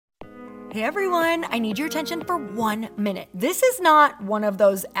Hey everyone, I need your attention for 1 minute. This is not one of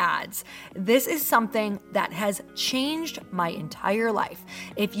those ads. This is something that has changed my entire life.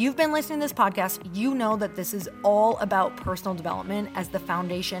 If you've been listening to this podcast, you know that this is all about personal development as the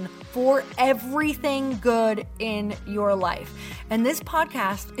foundation for everything good in your life. And this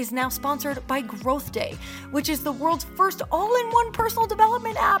podcast is now sponsored by Growth Day, which is the world's first all-in-one personal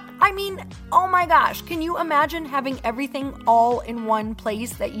development app. I mean, oh my gosh, can you imagine having everything all in one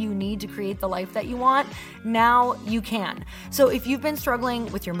place that you need to create the life that you want? Now you can. So if you've been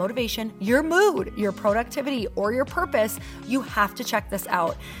struggling with your motivation, your mood, your productivity, or your purpose, you have to check this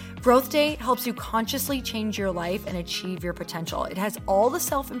out. Growth Day helps you consciously change your life and achieve your potential. It has all the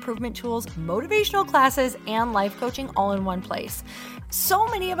self-improvement tools, motivational classes, and life coaching all in one place. So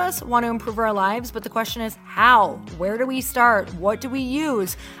many of us want to improve our lives, but the question is how? Where do we start? What do we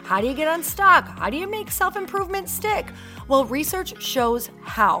use? How do you get unstuck? How do you make self-improvement stick? Well, research shows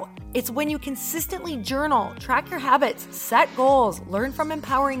how. It's when you consistently journal, track your habits, set goals, learn from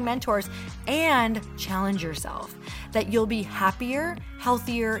empowering mentors, and challenge yourself that you'll be happier,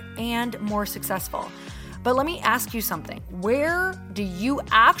 healthier, and more successful. But let me ask you something. Where do you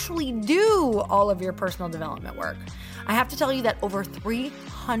actually do all of your personal development work? I have to tell you that over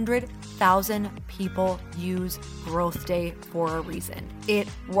 300,000 people use Growth Day for a reason. It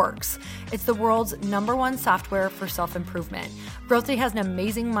works. It's the world's #1 software for self-improvement. Growth Day has an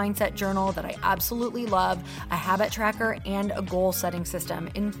amazing mindset journal that I absolutely love, a habit tracker, and a goal-setting system.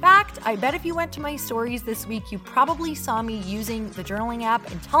 In fact, I bet if you went to my stories this week, you probably saw me using the journaling app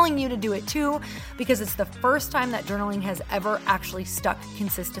and telling you to do it too, because it's the first time that journaling has ever actually stuck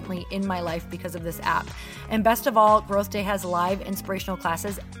consistently in my life because of this app. And best of all, Growth Day has live inspirational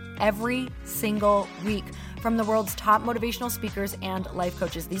classes every single week from the world's top motivational speakers and life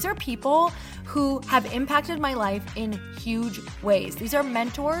coaches. These are people who have impacted my life in huge ways. These are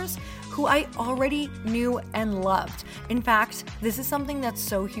mentors who I already knew and loved. In fact, this is something that's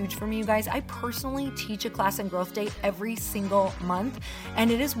so huge for me, you guys. I personally teach a class in Growth Day every single month,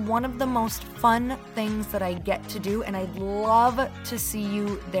 and it is one of the most fun things that I get to do, and I'd love to see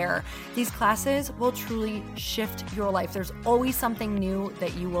you there. These classes will truly shift your life. There's always something new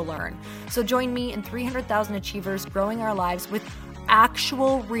that you will learn. So join me and 300,000 achievers growing our lives with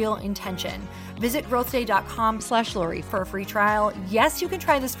actual real intention. Visit growthday.com/Lori for a free trial. Yes, you can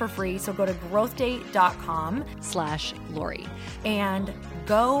try this for free. So go to growthday.com/Lori and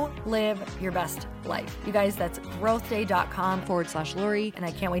go live your best life. You guys, that's growthday.com/Lori. And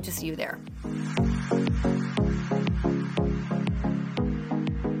I can't wait to see you there.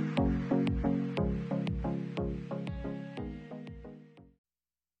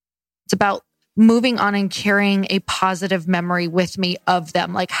 It's about moving on and carrying a positive memory with me of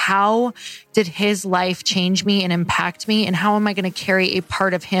them. Like, how did his life change me and impact me? And how am I going to carry a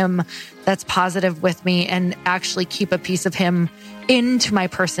part of him that's positive with me and actually keep a piece of him into my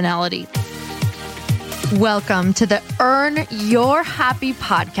personality? Welcome to the Earn Your Happy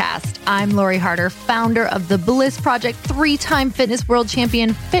podcast. I'm Lori Harder, founder of The Bliss Project, 3-time fitness world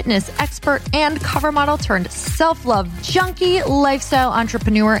champion, fitness expert, and cover model turned self-love junkie, lifestyle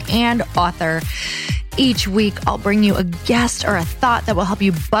entrepreneur, and author. Each week, I'll bring you a guest or a thought that will help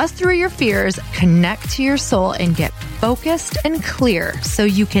you bust through your fears, connect to your soul, and get focused and clear so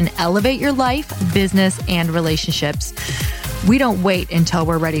you can elevate your life, business, and relationships. We don't wait until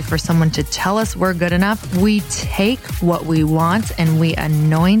we're ready for someone to tell us we're good enough. We take what we want and we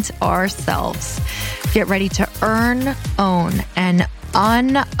anoint ourselves. Get ready to earn, own, and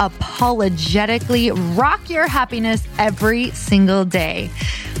unapologetically rock your happiness every single day.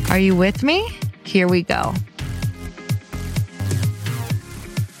 Are you with me? Here we go.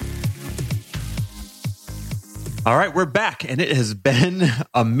 All right, we're back, and it has been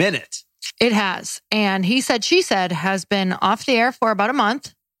a minute. It has. And He Said, She Said has been off the air for about a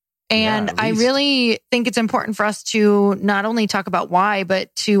month. And I really think it's important for us to not only talk about why,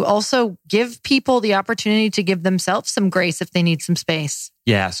 but to also give people the opportunity to give themselves some grace if they need some space.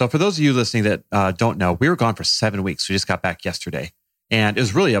 Yeah. So for those of you listening that don't know, we were gone for 7 weeks. We just got back yesterday. And it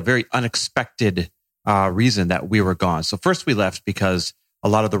was really a very unexpected reason that we were gone. So first we left because a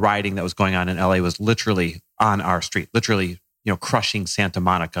lot of the rioting that was going on in LA was literally on our street, literally, crushing Santa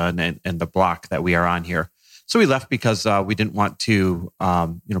Monica and the block that we are on here. So we left because we didn't want to,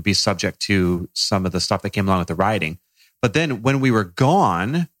 be subject to some of the stuff that came along with the rioting. But then when we were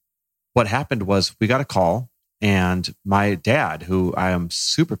gone, what happened was we got a call, and my dad, who I am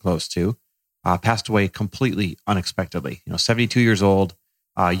super close to, passed away completely unexpectedly. 72 years old,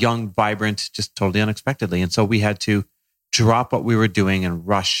 young, vibrant, just totally unexpectedly. And so we had to drop what we were doing and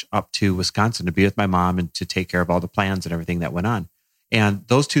rush up to Wisconsin to be with my mom and to take care of all the plans and everything that went on. And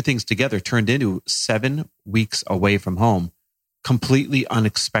those two things together turned into 7 weeks away from home, completely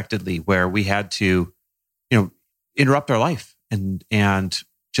unexpectedly, where we had to, interrupt our life and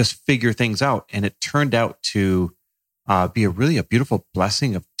just figure things out. And it turned out to be a beautiful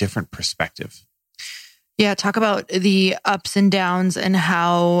blessing of different perspective. Yeah, talk about the ups and downs and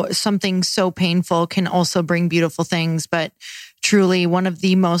how something so painful can also bring beautiful things. But truly, one of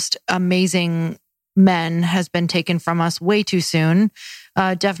the most amazing men has been taken from us way too soon.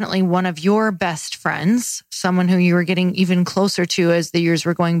 Definitely one of your best friends, someone who you were getting even closer to as the years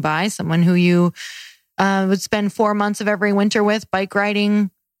were going by, someone who you would spend 4 months of every winter with, bike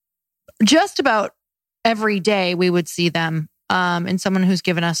riding. Just about every day we would see them, and someone who's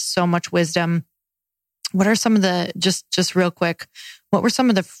given us so much wisdom. What are some of the, just real quick, what were some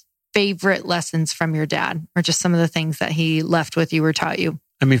of the favorite lessons from your dad, or just some of the things that he left with you or taught you?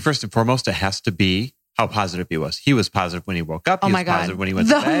 I mean, first and foremost, it has to be how positive he was. He was positive when he woke up. He was positive when he went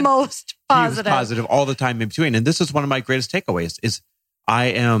to bed. The most positive. He was positive all the time in between. And this is one of my greatest takeaways is I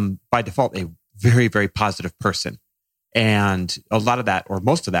am by default a very, very positive person. And a lot of that, or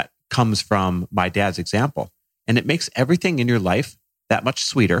most of that, comes from my dad's example. And it makes everything in your life that much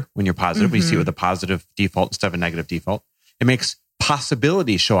sweeter when you're positive. When you see it with a positive default instead of a negative default. It makes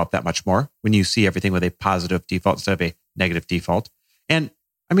possibilities show up that much more when you see everything with a positive default instead of a negative default. And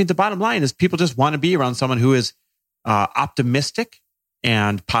I mean, the bottom line is people just want to be around someone who is optimistic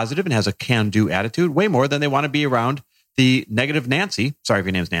and positive and has a can-do attitude way more than they want to be around the negative Nancy. Sorry if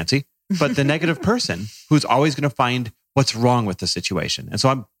your name's Nancy, but the negative person who's always going to find what's wrong with the situation. And so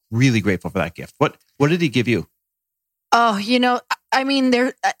I'm really grateful for that gift. What did he give you? Oh, I mean,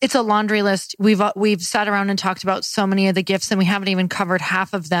 it's a laundry list. We've sat around and talked about so many of the gifts, and we haven't even covered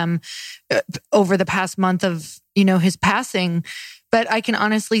half of them over the past month of, his passing. But I can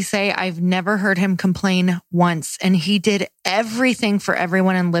honestly say I've never heard him complain once. And he did everything for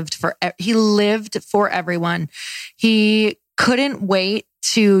everyone and he lived for everyone. He couldn't wait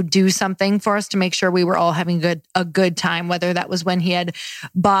to do something for us to make sure we were all having a good time, whether that was when he had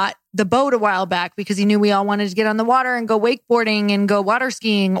bought the boat a while back because he knew we all wanted to get on the water and go wakeboarding and go water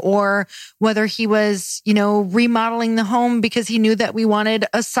skiing, or whether he was, remodeling the home because he knew that we wanted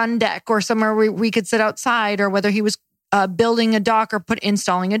a sun deck or somewhere we could sit outside, or whether he was building a dock or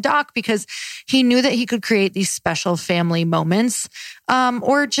installing a dock because he knew that he could create these special family moments.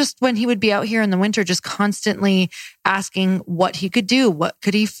 Or just when he would be out here in the winter, just constantly asking what he could do, what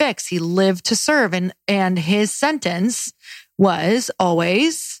could he fix? He lived to serve. And his sentence was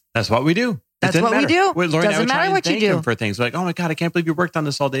always, that's what we do. That's what we do. Doesn't matter what you do. For things like, oh my God, I can't believe you worked on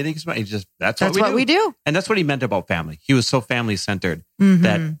this all day. That's what we do. And that's what he meant about family. He was so family centered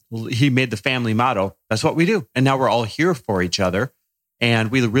that he made the family motto. That's what we do. And now we're all here for each other. And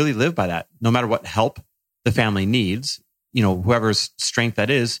we really live by that. No matter what help the family needs, whoever's strength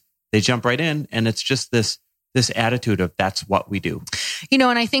that is, they jump right in. And it's just this attitude of that's what we do.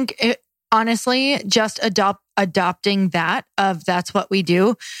 And I think honestly, just adopting that of that's what we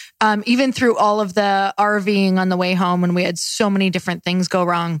do. Even through all of the RVing on the way home when we had so many different things go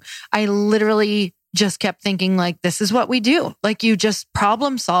wrong, I literally just kept thinking like, this is what we do. Like you just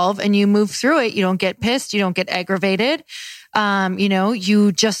problem solve and you move through it. You don't get pissed. You don't get aggravated.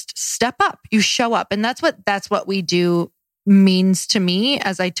 You just step up, you show up. And that's what we do means to me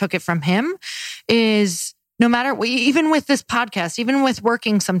as I took it from him is no matter what, even with this podcast, even with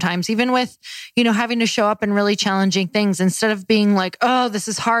working sometimes, even with, having to show up in really challenging things, instead of being like, oh, this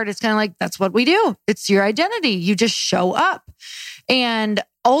is hard. It's kind of like, that's what we do. It's your identity. You just show up. And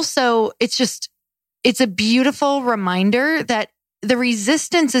also it's a beautiful reminder that the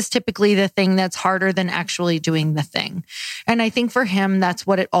resistance is typically the thing that's harder than actually doing the thing. And I think for him, that's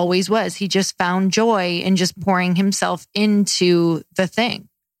what it always was. He just found joy in just pouring himself into the thing.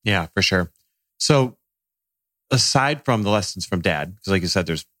 Yeah, for sure. So aside from the lessons from dad, because like you said,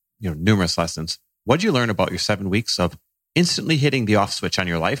 there's numerous lessons. What did you learn about your 7 weeks of instantly hitting the off switch on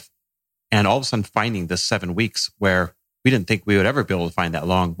your life, and all of a sudden finding this 7 weeks where we didn't think we would ever be able to find that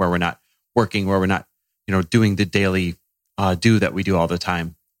long, where we're not working, where we're not doing the daily do that we do all the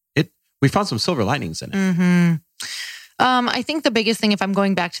time? We found some silver linings in it. Mm-hmm. I think the biggest thing, if I'm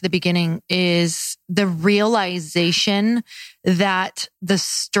going back to the beginning, is the realization that the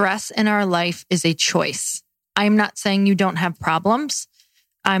stress in our life is a choice. I'm not saying you don't have problems.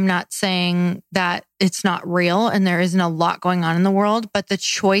 I'm not saying that it's not real and there isn't a lot going on in the world, but the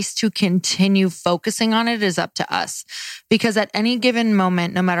choice to continue focusing on it is up to us. Because at any given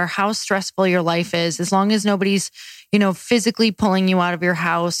moment, no matter how stressful your life is, as long as nobody's, physically pulling you out of your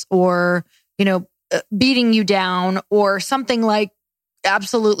house or, beating you down or something like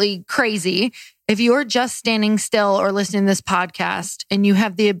absolutely crazy, If you're just standing still or listening to this podcast and you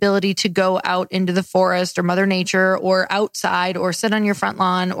have the ability to go out into the forest or Mother Nature or outside or sit on your front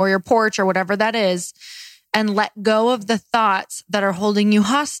lawn or your porch or whatever that is and let go of the thoughts that are holding you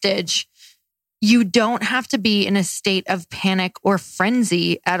hostage, you don't have to be in a state of panic or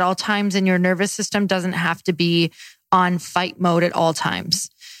frenzy at all times, and your nervous system doesn't have to be on fight mode at all times.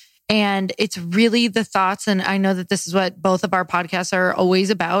 And it's really the thoughts. And I know that this is what both of our podcasts are always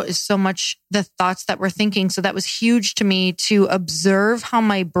about, is so much the thoughts that we're thinking. So that was huge to me to observe how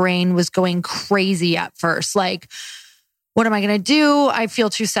my brain was going crazy at first. Like, what am I going to do? I feel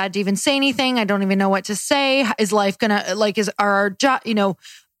too sad to even say anything. I don't even know what to say. Is life going to, like, is our job,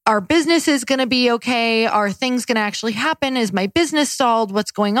 our business is going to be okay? Are things going to actually happen? Is my business stalled?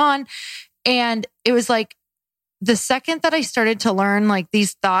 What's going on? And it was like, the second that I started to learn like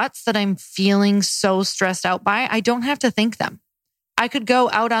these thoughts that I'm feeling so stressed out by, I don't have to think them. I could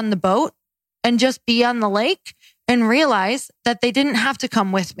go out on the boat and just be on the lake and realize that they didn't have to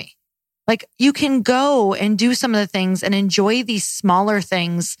come with me. Like, you can go and do some of the things and enjoy these smaller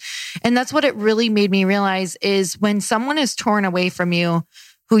things. And that's what it really made me realize, is when someone is torn away from you,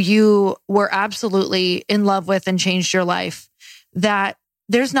 who you were absolutely in love with and changed your life, that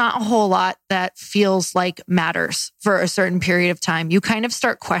there's not a whole lot that feels like matters for a certain period of time. You kind of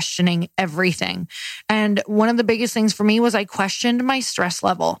start questioning everything. And one of the biggest things for me was I questioned my stress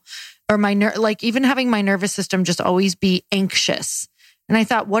level, or even having my nervous system just always be anxious. And I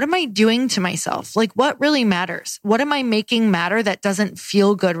thought, what am I doing to myself? Like, what really matters? What am I making matter that doesn't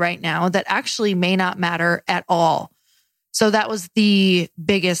feel good right now, that actually may not matter at all? So that was the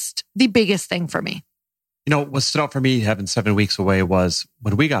biggest thing for me. What stood out for me having 7 weeks away was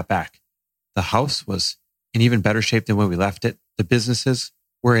when we got back, the house was in even better shape than when we left it. The businesses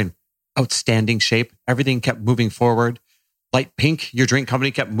were in outstanding shape. Everything kept moving forward. Light Pink, your drink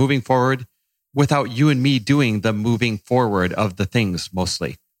company, kept moving forward without you and me doing the moving forward of the things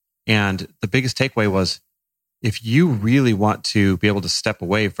mostly. And the biggest takeaway was, if you really want to be able to step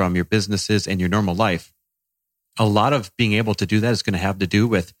away from your businesses and your normal life, a lot of being able to do that is going to have to do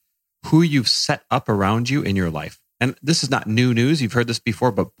with who you've set up around you in your life. And this is not new news. You've heard this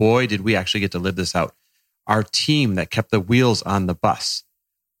before, but boy, did we actually get to live this out. Our team that kept the wheels on the bus,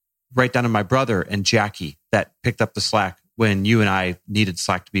 right down to my brother and Jackie that picked up the slack when you and I needed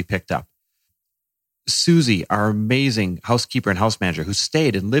slack to be picked up. Susie, our amazing housekeeper and house manager, who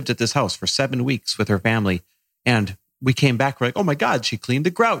stayed and lived at this house for 7 weeks with her family. And we came back, we're like, oh my God, she cleaned the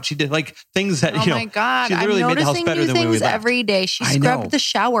grout. She did like things that, oh my God, she literally made the house better than when we left. Every day. She scrubbed the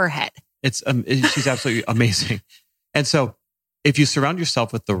shower head. She's absolutely amazing. And so if you surround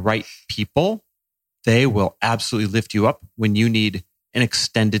yourself with the right people, they will absolutely lift you up when you need an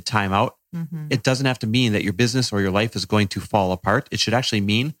extended time out. Mm-hmm. It doesn't have to mean that your business or your life is going to fall apart. It should actually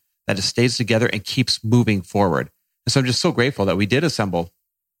mean that it stays together and keeps moving forward. And so I'm just so grateful that we did assemble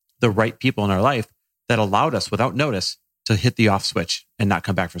the right people in our life that allowed us without notice to hit the off switch and not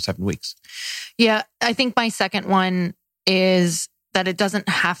come back for 7 weeks. Yeah, I think my second one is that it doesn't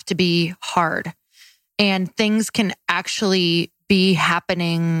have to be hard, and things can actually be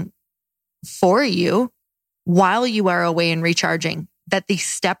happening for you while you are away and recharging. That the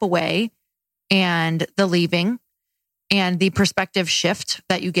step away and the leaving and the perspective shift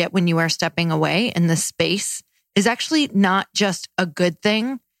that you get when you are stepping away in the space is actually not just a good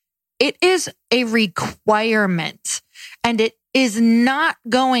thing. It is a requirement, and it is not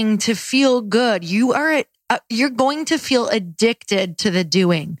going to feel good. You're going to feel addicted to the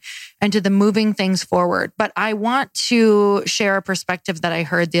doing and to the moving things forward. But I want to share a perspective that I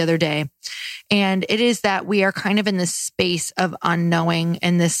heard the other day. And it is that we are kind of in this space of unknowing,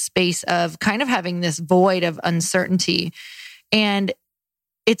 and this space of kind of having this void of uncertainty. And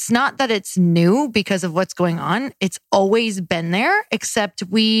it's not that it's new because of what's going on. It's always been there, except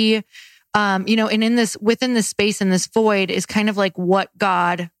we, and within this space and this void is kind of like what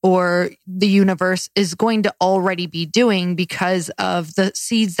God or the universe is going to already be doing because of the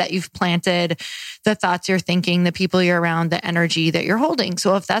seeds that you've planted, the thoughts you're thinking, the people you're around, the energy that you're holding.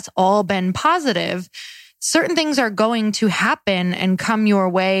 So if that's all been positive, certain things are going to happen and come your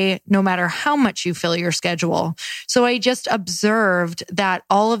way no matter how much you fill your schedule. So I just observed that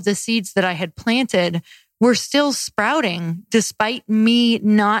all of the seeds that I had planted were still sprouting despite me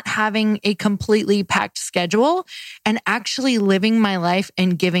not having a completely packed schedule and actually living my life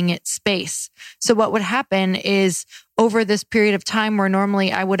and giving it space. So what would happen is over this period of time where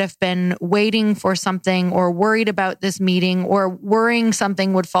normally I would have been waiting for something or worried about this meeting or worrying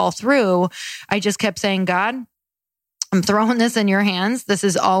something would fall through, I just kept saying, God, I'm throwing this in your hands. This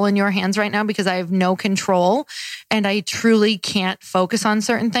is all in your hands right now because I have no control and I truly can't focus on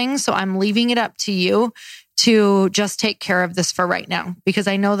certain things. So I'm leaving it up to you to just take care of this for right now, because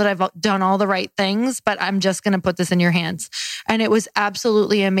I know that I've done all the right things, but I'm just going to put this in your hands. And it was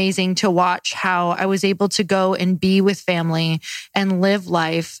absolutely amazing to watch how I was able to go and be with family and live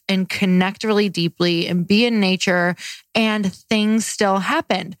life and connect really deeply and be in nature, and things still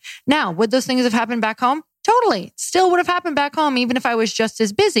happened. Now, would those things have happened back home? Totally. Still would have happened back home, even if I was just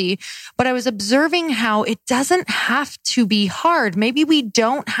as busy. But I was observing how it doesn't have to be hard. Maybe we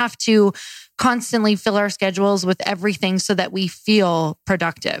don't have to constantly fill our schedules with everything so that we feel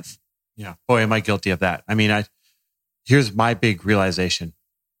productive. Yeah. Boy, am I guilty of that. I mean, here's my big realization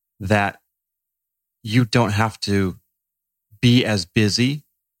that you don't have to be as busy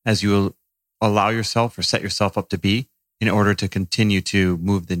as you allow yourself or set yourself up to be in order to continue to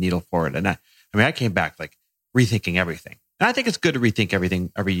move the needle forward. And I came back like rethinking everything. And I think it's good to rethink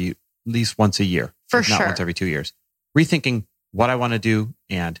everything at least once a year. For sure. Not once every 2 years. Rethinking what I want to do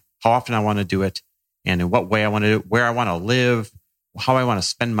and how often I want to do it and in what way I want to do it, where I want to live, how I want to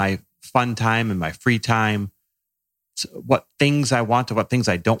spend my fun time and my free time, what things I want and what things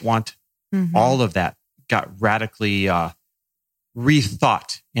I don't want. Mm-hmm. All of that got radically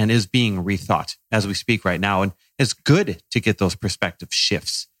rethought and is being rethought as we speak right now. And it's good to get those perspective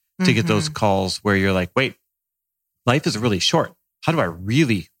shifts, to get those calls where you're like, wait, life is really short. How do I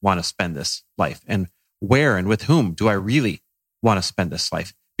really want to spend this life? And where and with whom do I really want to spend this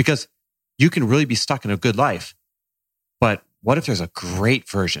life? Because you can really be stuck in a good life, but what if there's a great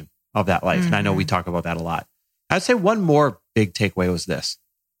version of that life? And I know we talk about that a lot. I'd say one more big takeaway was this.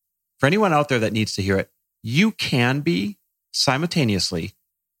 For anyone out there that needs to hear it, you can be simultaneously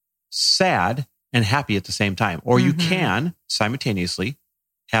sad and happy at the same time, or you can simultaneously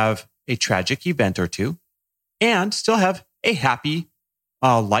have a tragic event or two and still have a happy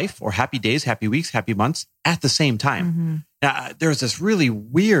life or happy days, happy weeks, happy months at the same time. Now, there's this really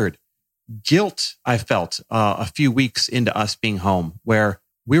weird guilt I felt a few weeks into us being home, where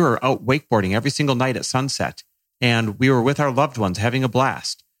we were out wakeboarding every single night at sunset, and we were with our loved ones having a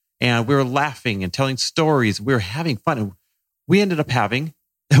blast, and we were laughing and telling stories. We were having fun, and we ended up having,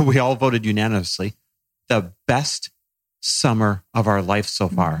 we all voted unanimously, the best summer of our life so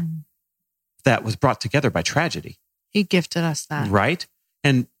far. That was brought together by tragedy. He gifted us that. Right?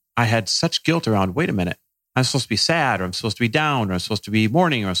 And I had such guilt around, wait a minute, I'm supposed to be sad, or I'm supposed to be down, or I'm supposed to be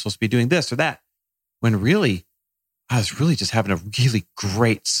mourning, or I'm supposed to be doing this or that. When really, I was really just having a really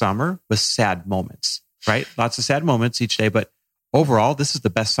great summer with sad moments, right? Lots of sad moments each day, but overall, this is the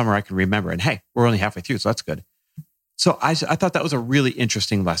best summer I can remember. And hey, we're only halfway through, so that's good. So I thought that was a really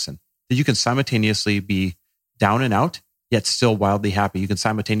interesting lesson, that you can simultaneously be down and out, yet still wildly happy. You can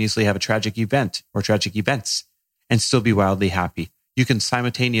simultaneously have a tragic event or tragic events and still be wildly happy. You can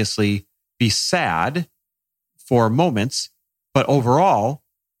simultaneously be sad for moments, but overall,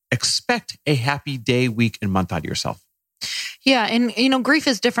 expect a happy day, week, and month out of yourself. Yeah. And, grief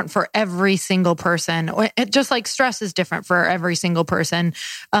is different for every single person. Just like stress is different for every single person.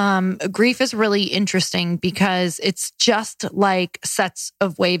 Grief is really interesting because it's just like sets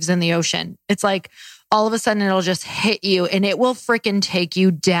of waves in the ocean. It's like all of a sudden it'll just hit you and it will freaking take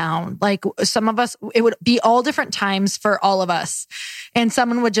you down. Like some of us, it would be all different times for all of us. And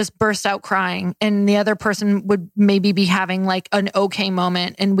someone would just burst out crying and the other person would maybe be having like an okay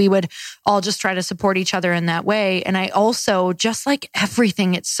moment, and we would all just try to support each other in that way. And I also, just like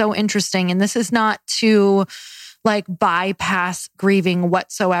everything, it's so interesting. And this is not to like bypass grieving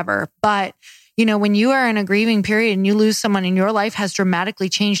whatsoever, but when you are in a grieving period and you lose someone and your life has dramatically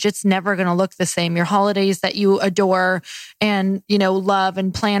changed, it's never going to look the same. Your holidays that you adore and, love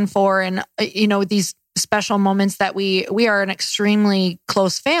and plan for, and, these special moments that we are an extremely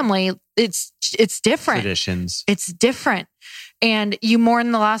close family. It's different. Traditions. It's different. And you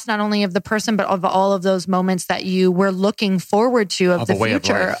mourn the loss, not only of the person, but of all of those moments that you were looking forward to of the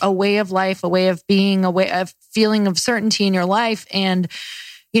future, a way of life, a way of being, a way of feeling of certainty in your life. And,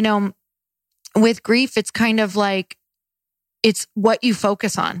 with grief, it's kind of like, it's what you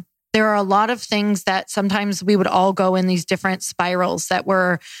focus on. There are a lot of things that sometimes we would all go in these different spirals that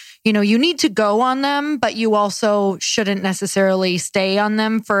were, you need to go on them, but you also shouldn't necessarily stay on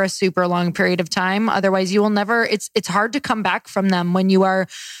them for a super long period of time. Otherwise you will never, it's hard to come back from them when you are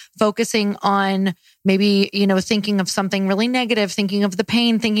focusing on maybe, thinking of something really negative, thinking of the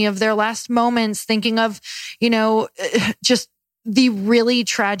pain, thinking of their last moments, thinking of, just the really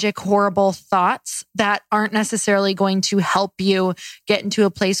tragic, horrible thoughts that aren't necessarily going to help you get into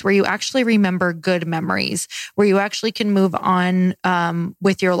a place where you actually remember good memories, where you actually can move on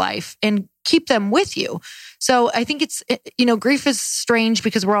with your life and keep them with you. So I think grief is strange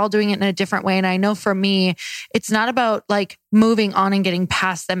because we're all doing it in a different way. And I know for me, it's not about like moving on and getting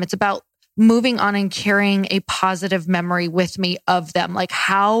past them. It's about moving on and carrying a positive memory with me of them. Like,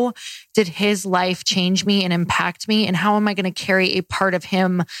 how did his life change me and impact me? And how am I going to carry a part of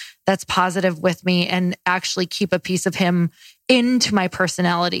him that's positive with me and actually keep a piece of him into my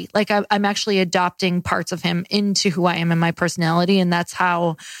personality? Like I'm actually adopting parts of him into who I am in my personality. And that's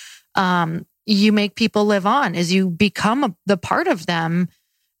how you make people live on, is you become the part of them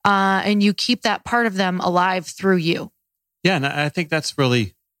and you keep that part of them alive through you. Yeah. And I think that's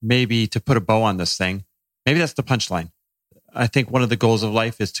really, maybe to put a bow on this thing, maybe that's the punchline. I think one of the goals of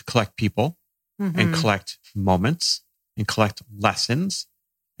life is to collect people and collect moments and collect lessons,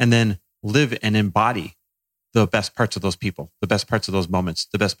 and then live and embody the best parts of those people, the best parts of those moments,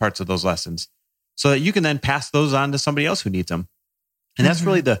 the best parts of those lessons, so that you can then pass those on to somebody else who needs them. And that's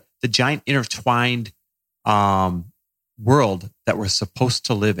really the giant intertwined world that we're supposed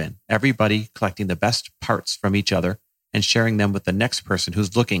to live in. Everybody collecting the best parts from each other and sharing them with the next person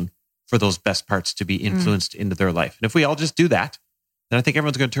who's looking for those best parts to be influenced into their life. And if we all just do that, then I think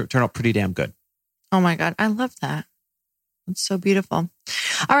everyone's going to turn out pretty damn good. Oh my God. I love that. That's so beautiful.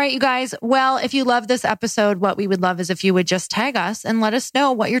 All right, you guys. Well, if you love this episode, what we would love is if you would just tag us and let us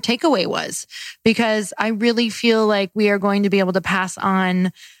know what your takeaway was, because I really feel like we are going to be able to pass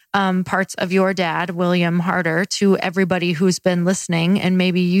on parts of your dad, William Harder, to everybody who's been listening. And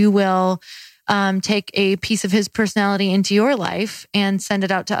maybe you will take a piece of his personality into your life and send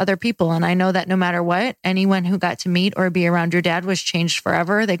it out to other people. And I know that no matter what, anyone who got to meet or be around your dad was changed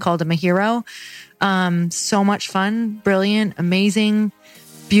forever. They called him a hero. So much fun, brilliant, amazing,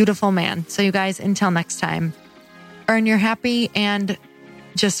 beautiful man. So you guys, until next time, earn your happy and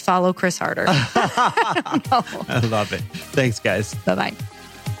just follow Chris Harder. No. I love it. Thanks, guys. Bye-bye.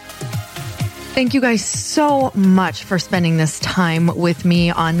 Thank you guys so much for spending this time with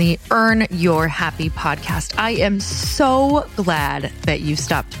me on the Earn Your Happy podcast. I am so glad that you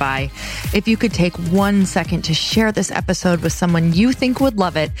stopped by. If you could take 1 second to share this episode with someone you think would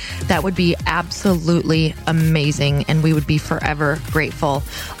love it, that would be absolutely amazing, and we would be forever grateful.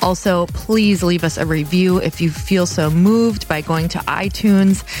 Also, please leave us a review if you feel so moved by going to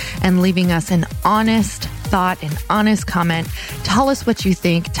iTunes and leaving us an honest thought, an honest comment. Tell us what you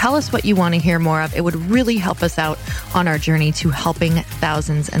think. Tell us what you want to hear more of. It would really help us out on our journey to helping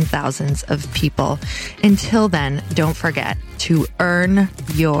thousands and thousands of people. Until then, don't forget to earn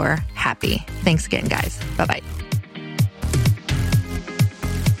your happy. Thanks again, guys. Bye-bye.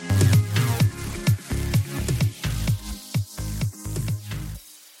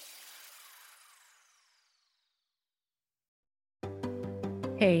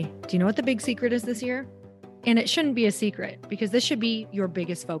 Hey, do you know what the big secret is this year? And it shouldn't be a secret, because this should be your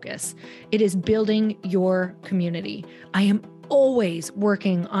biggest focus. It is building your community. I am always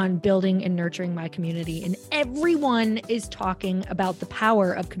working on building and nurturing my community, and everyone is talking about the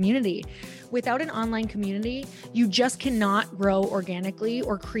power of community. Without an online community, you just cannot grow organically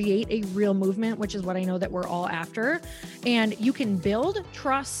or create a real movement, which is what I know that we're all after. And you can build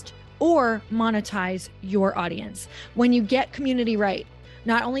trust or monetize your audience. When you get community right,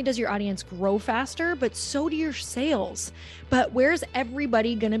 not only does your audience grow faster, but so do your sales. But where's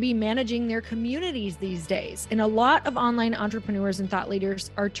everybody going to be managing their communities these days? And a lot of online entrepreneurs and thought leaders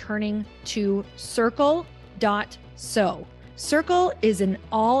are turning to Circle.so. Circle is an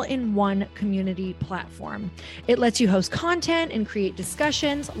all-in-one community platform. It lets you host content and create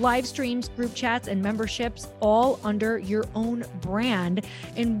discussions, live streams, group chats, and memberships all under your own brand.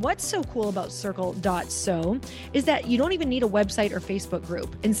 And what's so cool about Circle.so is that you don't even need a website or Facebook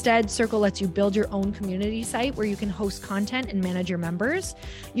group. Instead, Circle lets you build your own community site where you can host content and manage your members.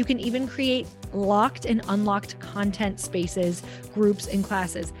 You can even create locked and unlocked content spaces, groups, and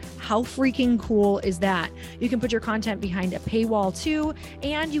classes. How freaking cool is that? You can put your content behind a paywall too,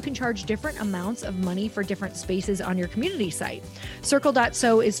 and you can charge different amounts of money for different spaces on your community site.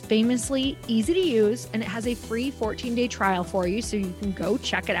 Circle.so is famously easy to use, and it has a free 14-day trial for you, so you can go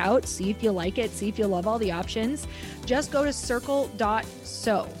check it out, see if you like it, see if you love all the options. Just go to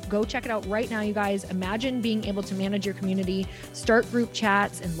Circle.so. Go check it out right now, you guys. Imagine being able to manage your community, start group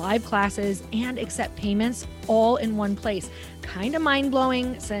chats and live classes, and accept payments all in one place. Kind of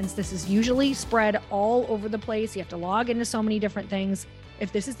mind-blowing, since this is usually spread all over the place. You have to log into so many different things.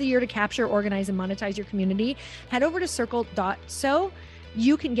 If this is the year to capture, organize, and monetize your community, head over to Circle.so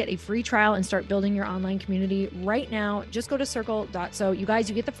You can get a free trial and start building your online community right now. Just go to circle.so. You guys,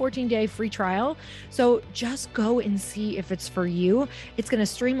 you get the 14-day free trial. So just go and see if it's for you. It's going to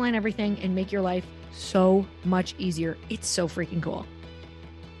streamline everything and make your life so much easier. It's so freaking cool.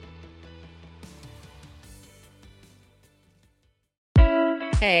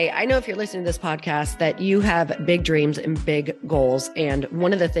 Hey, I know if you're listening to this podcast that you have big dreams and big goals. And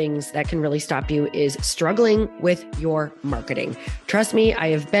one of the things that can really stop you is struggling with your marketing. Trust me, I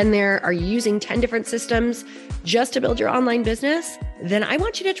have been there. Are you using 10 different systems just to build your online business? Then I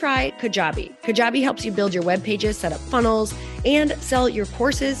want you to try Kajabi. Kajabi helps you build your web pages, set up funnels, and sell your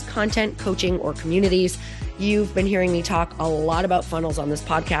courses, content, coaching, or communities. You've been hearing me talk a lot about funnels on this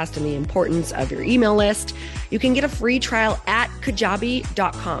podcast and the importance of your email list. You can get a free trial at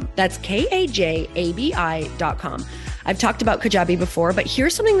kajabi.com. That's Kajabi.com. I've talked about Kajabi before, but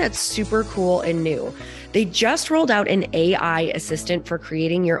here's something that's super cool and new. They just rolled out an AI assistant for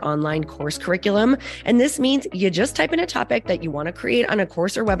creating your online course curriculum. And this means you just type in a topic that you want to create on a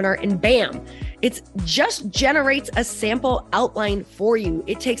course or webinar and bam, it just generates a sample outline for you.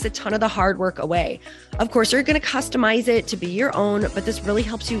 It takes a ton of the hard work away. Of course, you're going to customize it to be your own, but this really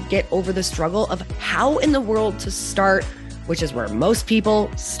helps you get over the struggle of how in the world to start, which is where most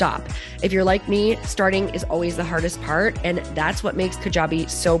people stop. If you're like me, starting is always the hardest part, and that's what makes Kajabi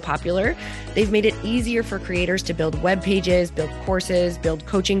so popular. They've made it easier for creators to build web pages, build courses, build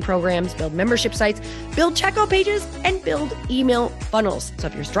coaching programs, build membership sites, build checkout pages, and build email funnels. So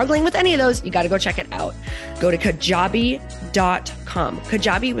if you're struggling with any of those, you got to go check it out. Go to Kajabi.com.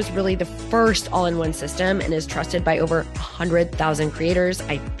 Kajabi was really the first all-in-one system and is trusted by over 100,000 creators.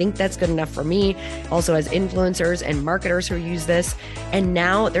 I think that's good enough for me. Also has influencers and marketers who use this. And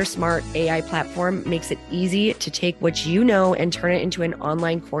now their smart AI platform makes it easy to take what you know and turn it into an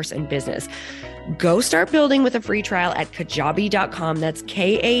online course and business. Go start building with a free trial at Kajabi.com. That's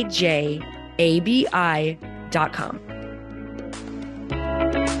Kajabi.com.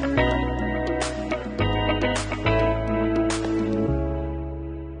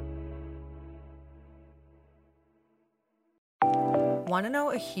 Want to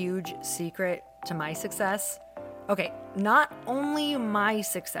know a huge secret to my success? Okay, not only my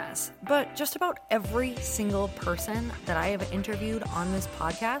success, but just about every single person that I have interviewed on this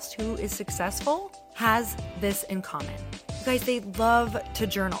podcast who is successful has this in common. You guys, they love to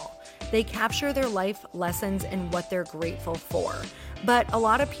journal. They capture their life lessons and what they're grateful for. But a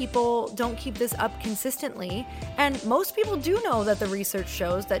lot of people don't keep this up consistently. And most people do know that the research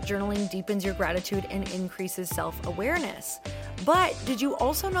shows that journaling deepens your gratitude and increases self-awareness. But did you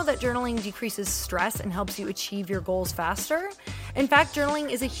also know that journaling decreases stress and helps you achieve your goals faster? In fact,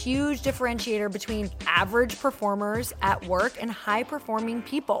 journaling is a huge differentiator between average performers at work and high-performing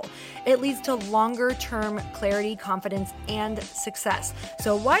people. It leads to longer-term clarity, confidence, and success.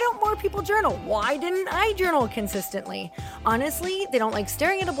 So why don't more people journal? Why didn't I journal consistently? Honestly, they don't like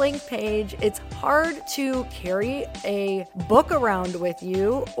staring at a blank page. It's hard to carry a book around with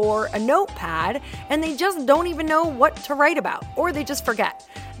you or a notepad, and they just don't even know what to write about, or they just forget.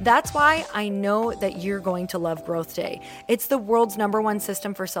 That's why I know that you're going to love Growth Day. It's the world's #1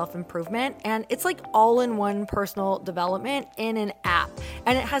 system for self-improvement, and it's like all-in-one personal development in an app.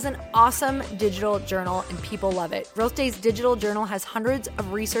 And it has an awesome digital journal, and people love it. Growth Day's digital journal has hundreds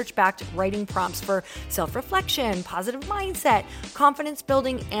of research-backed writing prompts for self-reflection, positive mindset, confidence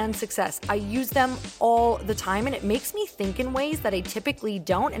building, and success. I use them all the time, and it makes me think in ways that I typically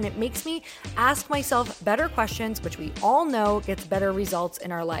don't, and it makes me ask myself better questions, which we all know gets better results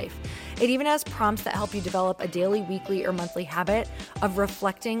in our life. It even has prompts that help you develop a daily, weekly, or monthly habit of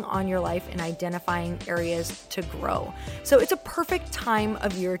reflecting on your life and identifying areas to grow. So it's a perfect time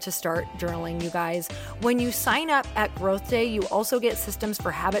of year to start journaling, you guys. When you sign up at Growth Day, you also get systems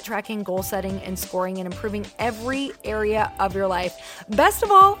for habit tracking, goal setting, and scoring, and improving every area of your life. Best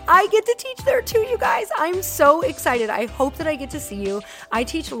of all, I get to teach there too, you guys. I'm so excited. I hope that I get to see you. I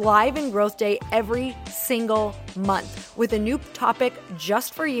teach live in Growth Day every single month with a new topic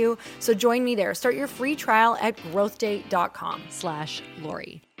just for you. So join me there. Start your free trial at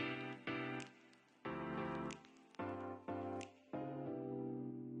growthday.com/Lori.